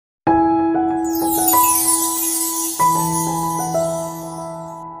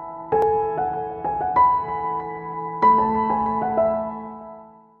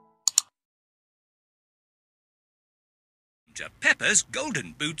Peppa's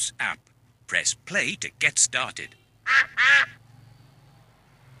Golden Boots app. Press play to get started.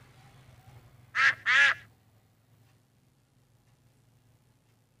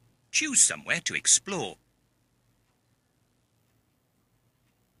 Choose somewhere to explore.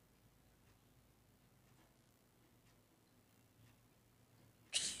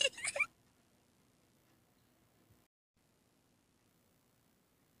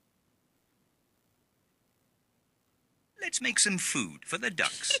 Let's make some food for the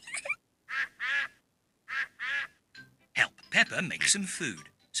ducks. Help Peppa make some food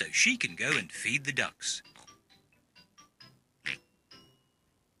so she can go and feed the ducks.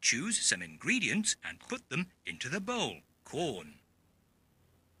 Choose some ingredients and put them into the bowl. Corn,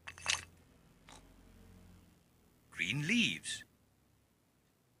 green leaves,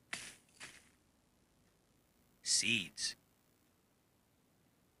 seeds,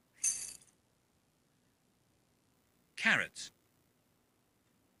 carrots,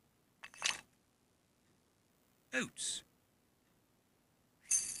 oats,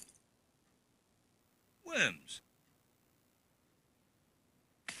 worms,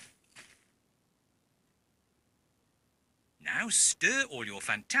 now stir all your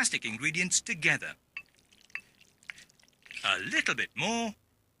fantastic ingredients together. A little bit more.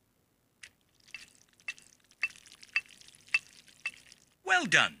 Well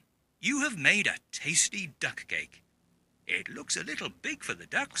done! You have made a tasty duck cake. It looks a little big for the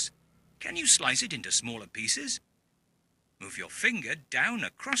ducks. Can you slice it into smaller pieces? Move your finger down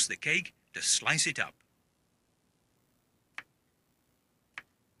across the cake to slice it up.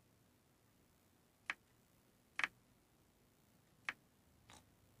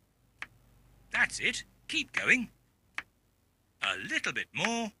 That's it. Keep going. A little bit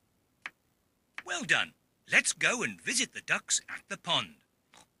more. Well done. Let's go and visit the ducks at the pond.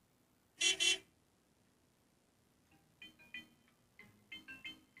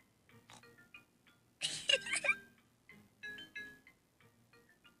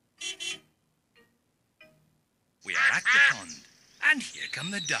 We are at the pond, and here come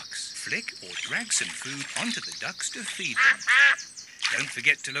the ducks. Flick or drag some food onto the ducks to feed them. Don't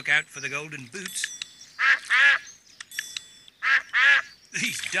forget to look out for the golden boots.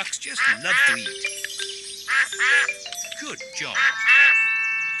 These ducks just love to eat. Good job.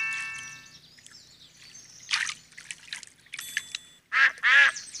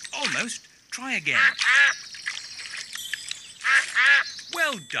 Almost. Try again.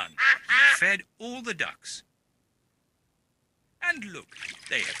 Well done. You fed all the ducks. And look,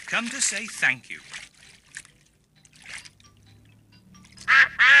 they have come to say thank you.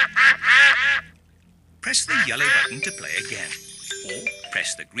 Press the yellow button to play again, or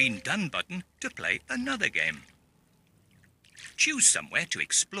press the green done button to play another game. Choose somewhere to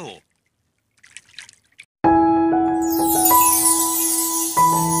explore.